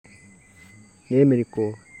nhé mình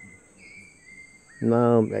cô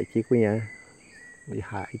nó lại chỉ của nhà bị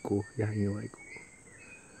hại cô hại người cô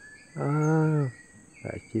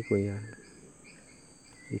lại chỉ của nhà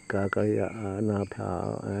ika cái na pa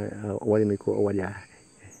wali mình cô wali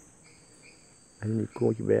anh mình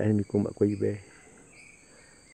cô chỉ về anh mình cô mà cô chỉ về